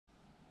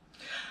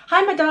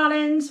Hi my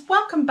darlings,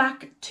 welcome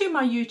back to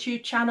my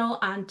YouTube channel,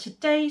 and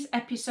today's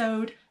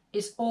episode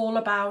is all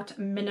about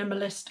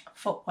minimalist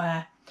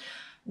footwear.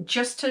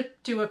 Just to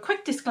do a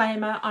quick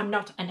disclaimer, I'm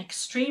not an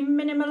extreme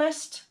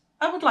minimalist.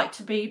 I would like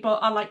to be, but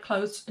I like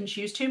clothes and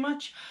shoes too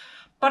much.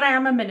 But I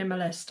am a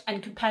minimalist,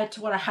 and compared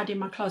to what I had in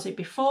my closet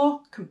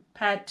before,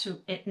 compared to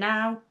it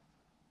now,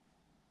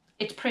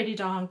 it's pretty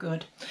darn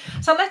good.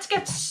 So let's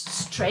get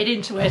straight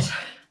into it.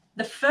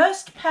 The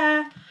first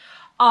pair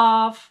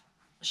of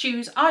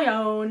shoes I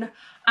own,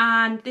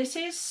 and this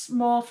is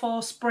more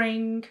for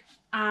spring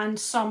and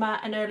summer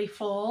and early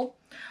fall,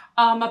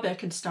 are my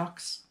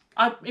Birkenstocks.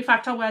 In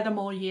fact, I wear them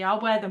all year. I'll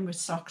wear them with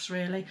socks,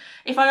 really.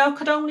 If I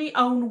could only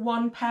own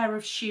one pair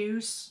of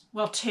shoes,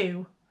 well,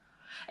 two,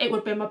 it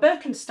would be my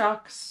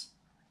Birkenstocks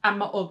and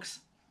my Uggs.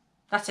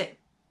 That's it,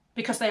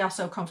 because they are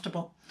so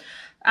comfortable.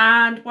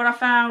 And what I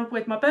found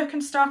with my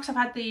Birkenstocks, I've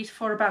had these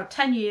for about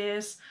 10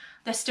 years.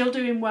 They're still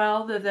doing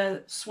well.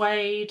 They're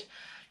suede.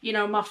 You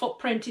know, my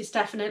footprint is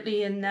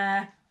definitely in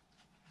there.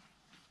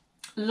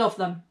 Love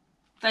them.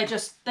 They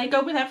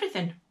go with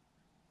everything.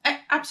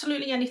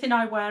 Absolutely anything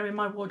I wear in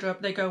my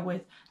wardrobe, they go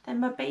with. They're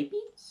my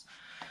babies.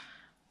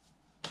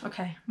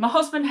 Okay, my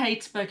husband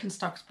hates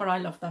Birkenstocks, but I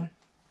love them.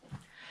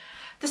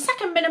 The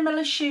second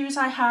minimalist shoes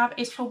I have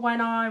is for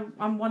when I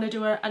want to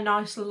do a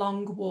nice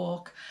long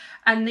walk.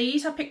 And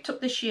these I picked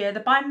up this year.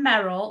 They're by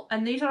Merrell,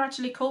 and these are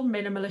actually called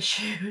minimalist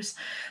shoes.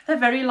 They're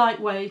very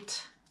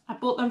lightweight. I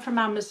bought them from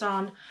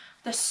Amazon.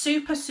 They're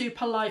super,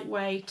 super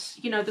lightweight.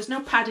 You know, there's no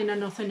padding or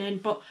nothing in,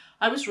 but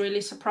I was really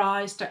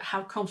surprised at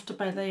how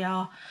comfortable they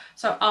are.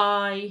 So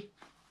I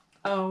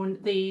own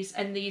these,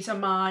 and these are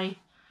my,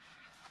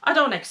 I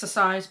don't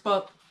exercise,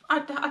 but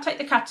I take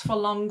the cats for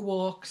long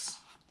walks.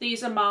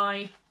 These are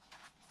my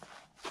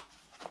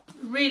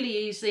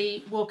really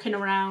easy walking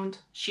around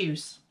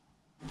shoes.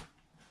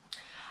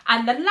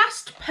 And the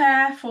last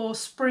pair for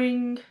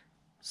spring,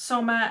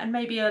 summer, and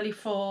maybe early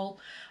fall,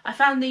 I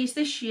found these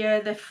this year.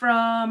 They're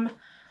from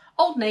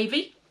Old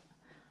Navy,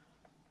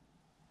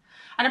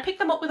 and I picked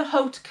them up with a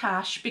haute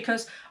cache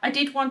because I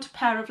did want a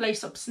pair of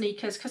lace-up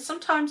sneakers, because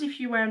sometimes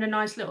if you're wearing a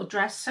nice little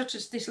dress, such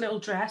as this little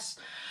dress,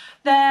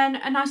 then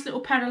a nice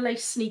little pair of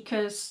lace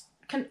sneakers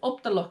can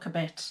up the look a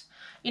bit.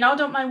 You know, I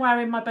don't mind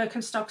wearing my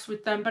Birkenstocks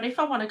with them, but if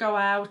I want to go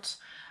out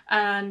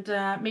and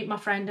meet my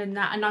friend in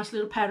that, a nice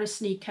little pair of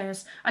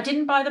sneakers. I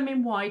didn't buy them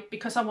in white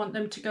because I want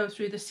them to go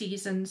through the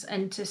seasons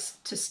and to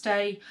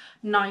stay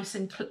nice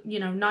and, you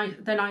know,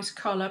 the nice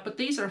colour. But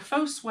these are a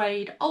faux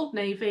suede, Old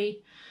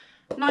Navy,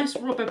 nice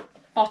rubber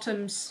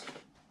bottoms,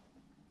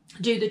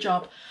 do the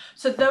job.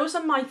 So those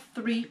are my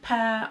three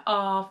pair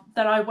of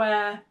that I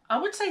wear, I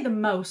would say, the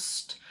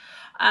most.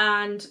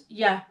 And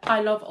yeah,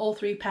 I love all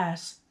three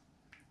pairs.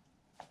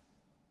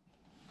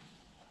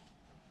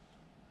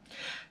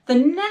 The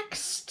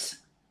next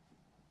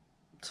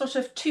sort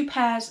of two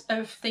pairs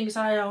of things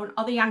I own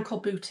are the ankle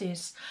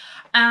booties,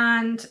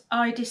 and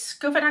I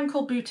discovered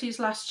ankle booties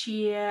last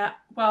year.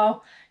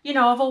 Well, you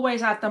know, I've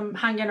always had them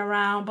hanging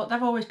around, but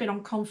they've always been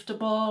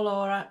uncomfortable,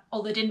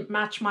 or they didn't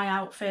match my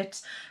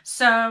outfits.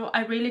 So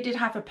I really did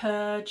have a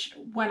purge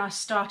when I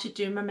started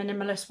doing my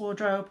minimalist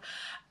wardrobe,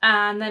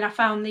 and then I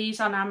found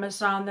these on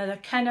Amazon. They're the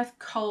Kenneth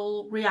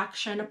Cole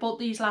Reaction. I bought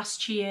these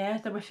last year.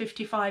 They were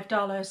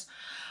 $55.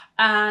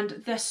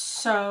 And they're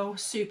so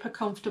super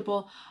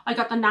comfortable. I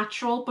got the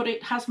natural, but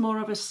it has more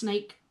of a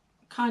snake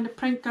kind of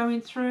print going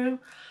through.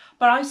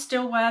 But I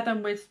still wear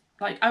them with,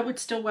 like, I would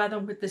still wear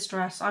them with this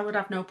dress. I would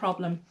have no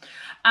problem.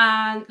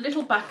 And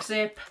little back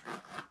zip.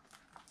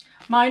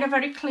 Mine are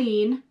very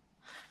clean.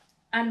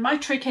 And my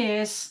trick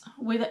is,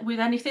 with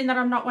anything that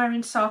I'm not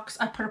wearing socks,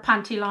 I put a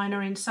panty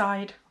liner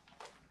inside.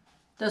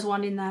 There's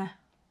one in there.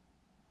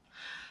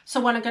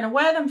 So when I'm going to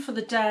wear them for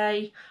the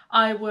day,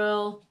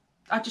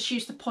 I just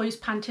use the Poise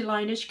panty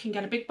liners. You can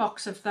get a big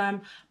box of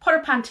them. Put a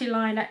panty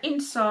liner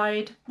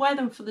inside, wear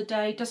them for the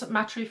day. Doesn't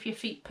matter if your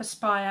feet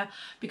perspire,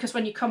 because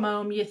when you come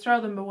home, you throw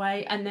them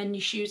away and then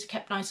your shoes are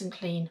kept nice and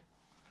clean.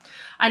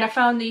 And I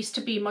found these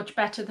to be much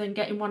better than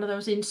getting one of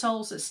those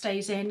insoles that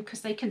stays in,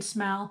 because they can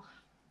smell,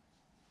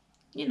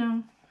 you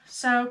know.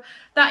 So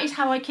that is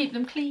how I keep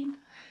them clean.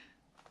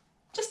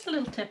 Just a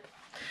little tip.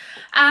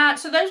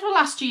 So those were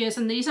last year's,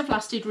 and these have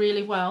lasted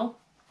really well.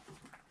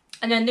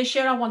 And then this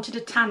year I wanted a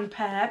tan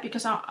pair,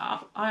 because I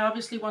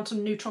obviously want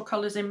some neutral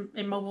colours in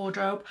my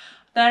wardrobe.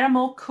 They're a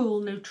more cool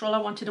neutral. I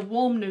wanted a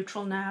warm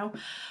neutral now.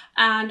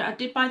 And I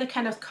did buy the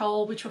Kenneth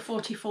Cole, which were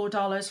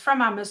 $44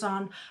 from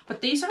Amazon.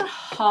 But these are a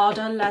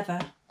harder leather.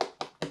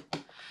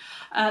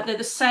 They're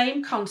the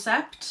same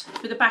concept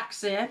with a back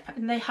zip.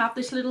 And they have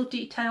this little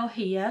detail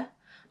here.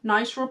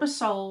 Nice rubber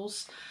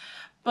soles.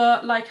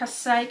 But like I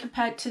say,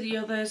 compared to the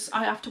others,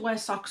 I have to wear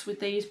socks with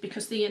these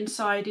because the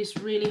inside is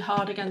really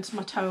hard against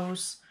my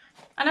toes.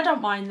 And I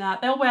don't mind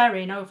that. They'll wear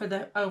in over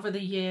the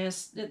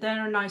years.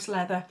 They're a nice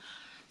leather.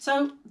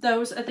 So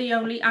those are the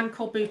only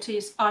ankle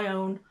booties I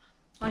own.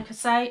 Like I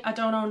say, I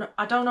don't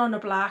own a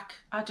black.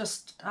 I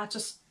just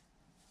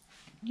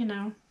you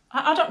know,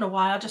 I don't know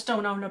why. I just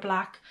don't own a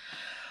black.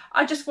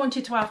 I just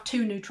wanted to have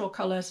two neutral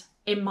colours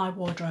in my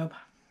wardrobe.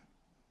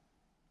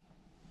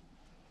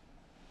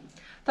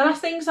 The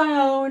last things I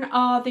own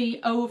are the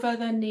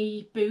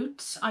over-the-knee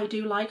boots. I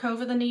do like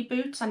over-the-knee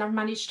boots, and I've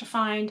managed to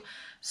find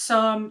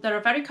some that are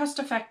very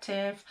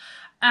cost-effective,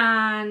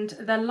 and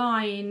they're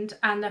lined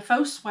and they're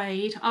faux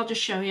suede. I'll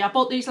just show you. I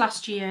bought these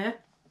last year.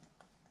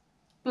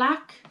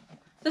 Black.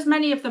 There's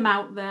many of them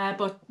out there,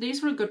 but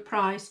these were a good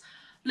price.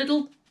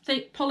 Little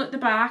thick pull at the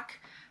back.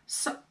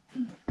 So,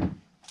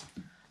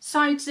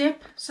 side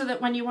zip, so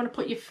that when you want to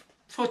put your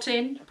foot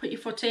in,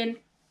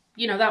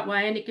 you know, that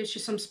way, and it gives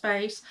you some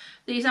space.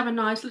 These have a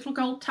nice little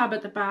gold tab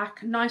at the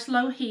back, nice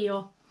low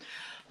heel.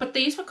 But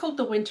these were called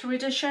the winter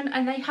edition,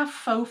 and they have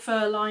faux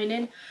fur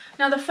lining.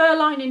 Now the fur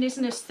lining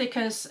isn't as thick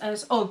as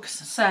Uggs,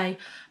 say,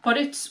 but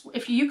it's,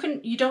 if you can,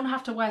 you don't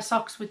have to wear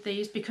socks with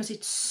these because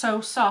it's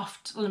so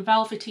soft and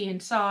velvety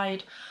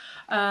inside.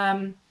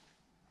 And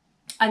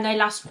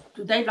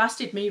they've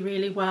lasted me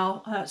really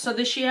well. So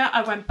this year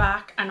I went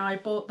back and I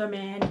bought them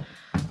in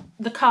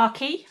the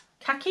khaki.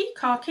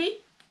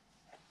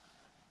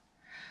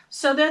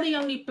 So they're the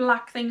only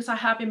black things I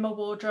have in my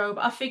wardrobe.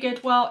 I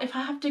figured, well, if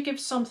I have to give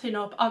something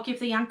up, I'll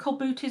give the ankle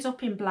booties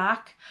up in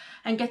black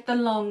and get the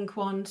long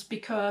ones,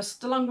 because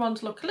the long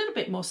ones look a little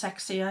bit more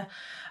sexier.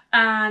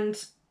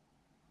 And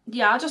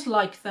yeah, I just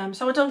like them,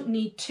 so I don't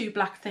need two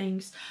black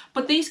things.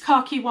 But these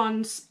khaki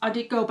ones, I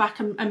did go back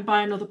and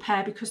buy another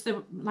pair, because they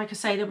were, like I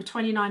say, they were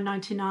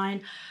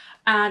 $29.99,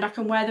 and I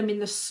can wear them in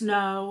the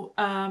snow.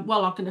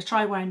 Well, I'm going to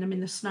try wearing them in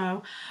the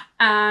snow,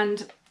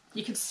 and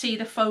you can see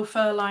the faux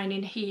fur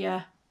lining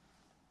here.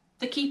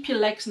 They keep your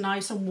legs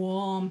nice and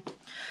warm.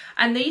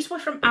 And these were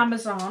from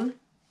Amazon,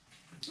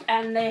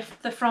 and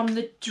they're from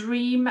the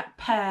Dream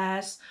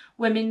Pairs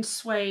women's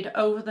suede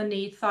over the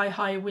knee thigh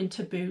high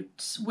winter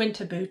boots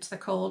they're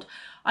called.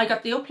 I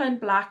got the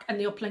upland black and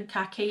the upland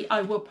khaki.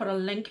 I will put a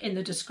link in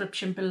the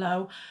description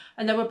below,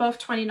 and they were both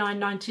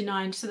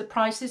 $29.99, so the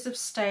prices have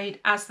stayed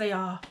as they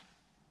are,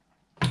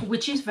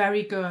 which is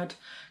very good,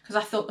 because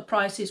I thought the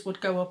prices would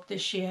go up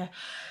this year.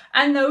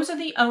 And those are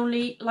the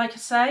only, like I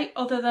say,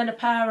 other than a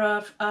pair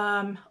of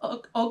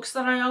Uggs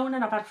that I own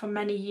and I've had for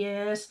many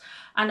years,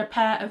 and a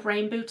pair of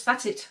rain boots.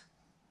 That's it.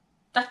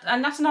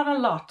 And that's not a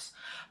lot.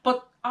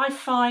 But I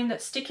find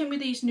that sticking with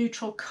these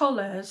neutral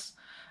colours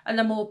and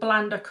the more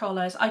blander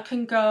colours, I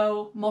can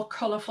go more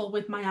colourful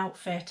with my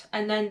outfit.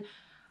 And then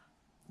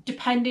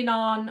depending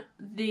on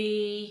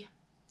the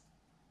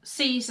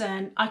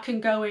season, I can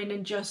go in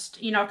and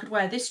just, you know, I could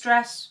wear this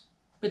dress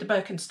with the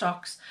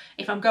Birkenstocks.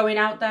 If I'm going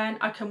out, then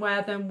I can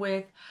wear them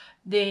with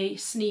the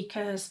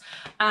sneakers.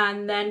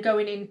 And then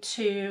going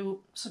into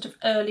sort of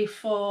early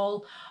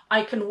fall,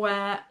 I can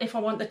wear, if I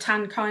want the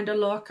tan kind of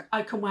look,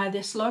 I can wear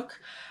this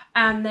look.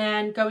 And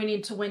then going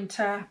into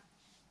winter,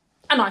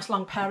 a nice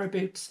long pair of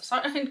boots. So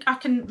I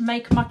can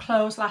make my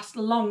clothes last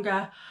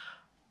longer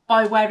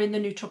by wearing the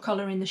neutral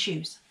colour in the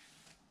shoes.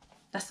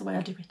 That's the way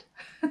I do it.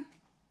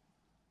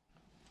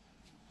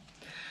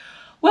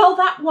 Well,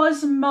 that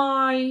was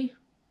my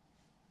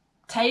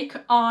take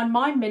on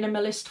my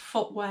minimalist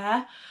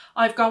footwear.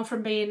 I've gone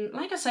from being,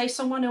 like I say,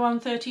 someone who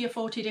owned 30 or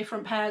 40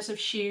 different pairs of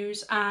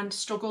shoes and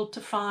struggled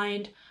to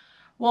find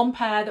one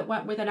pair that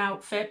went with an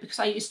outfit, because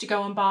I used to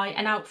go and buy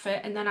an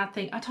outfit and then I'd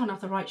think, I don't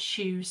have the right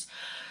shoes.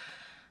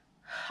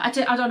 I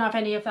don't have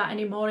any of that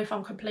anymore, if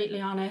I'm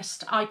completely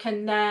honest. I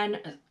can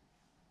then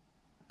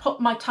put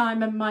my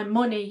time and my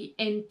money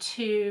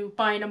into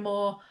buying a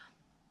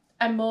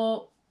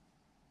more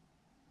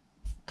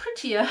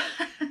prettier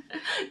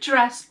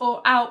dress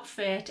or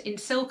outfit in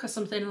silk or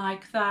something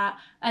like that,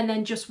 and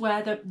then just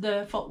wear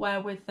the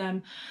footwear with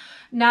them.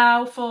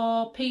 Now,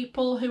 for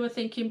people who are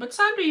thinking, but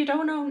Sandra, you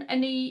don't own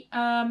any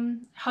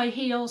high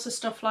heels or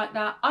stuff like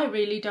that, I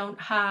really don't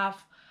have,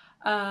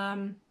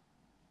 I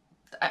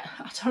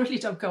really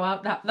don't go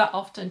out that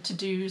often to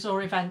do's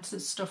or events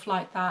and stuff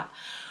like that.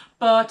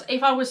 But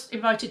if I was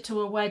invited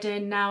to a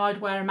wedding now, I'd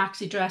wear a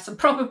maxi dress and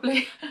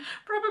probably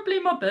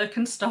my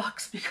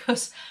Birkenstocks,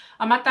 because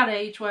I'm at that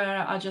age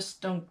where I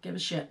just don't give a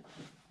shit.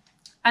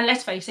 And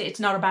let's face it, it's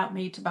not about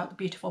me, it's about the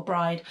beautiful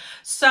bride.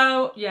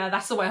 So yeah,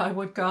 that's the way I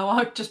would go.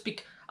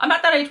 I'm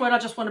at that age where I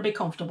just want to be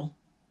comfortable.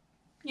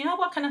 You know,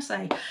 what can I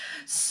say?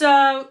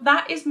 So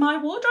that is my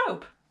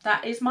wardrobe.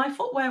 That is my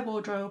footwear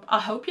wardrobe. I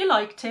hope you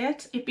liked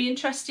it. It'd be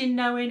interesting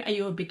knowing, are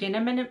you a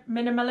beginner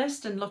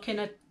minimalist and looking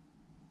at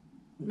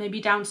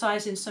maybe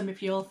downsizing some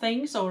of your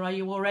things, or are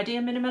you already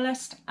a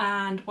minimalist,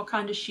 and what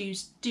kind of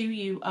shoes do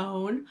you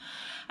own?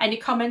 Any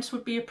comments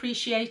would be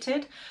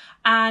appreciated.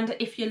 And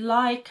if you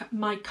like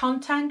my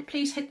content,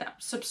 please hit that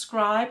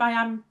subscribe. I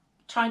am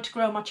trying to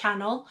grow my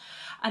channel,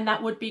 and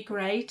that would be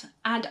great.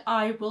 And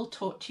I will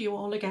talk to you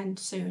all again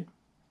soon.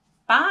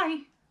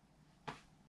 Bye.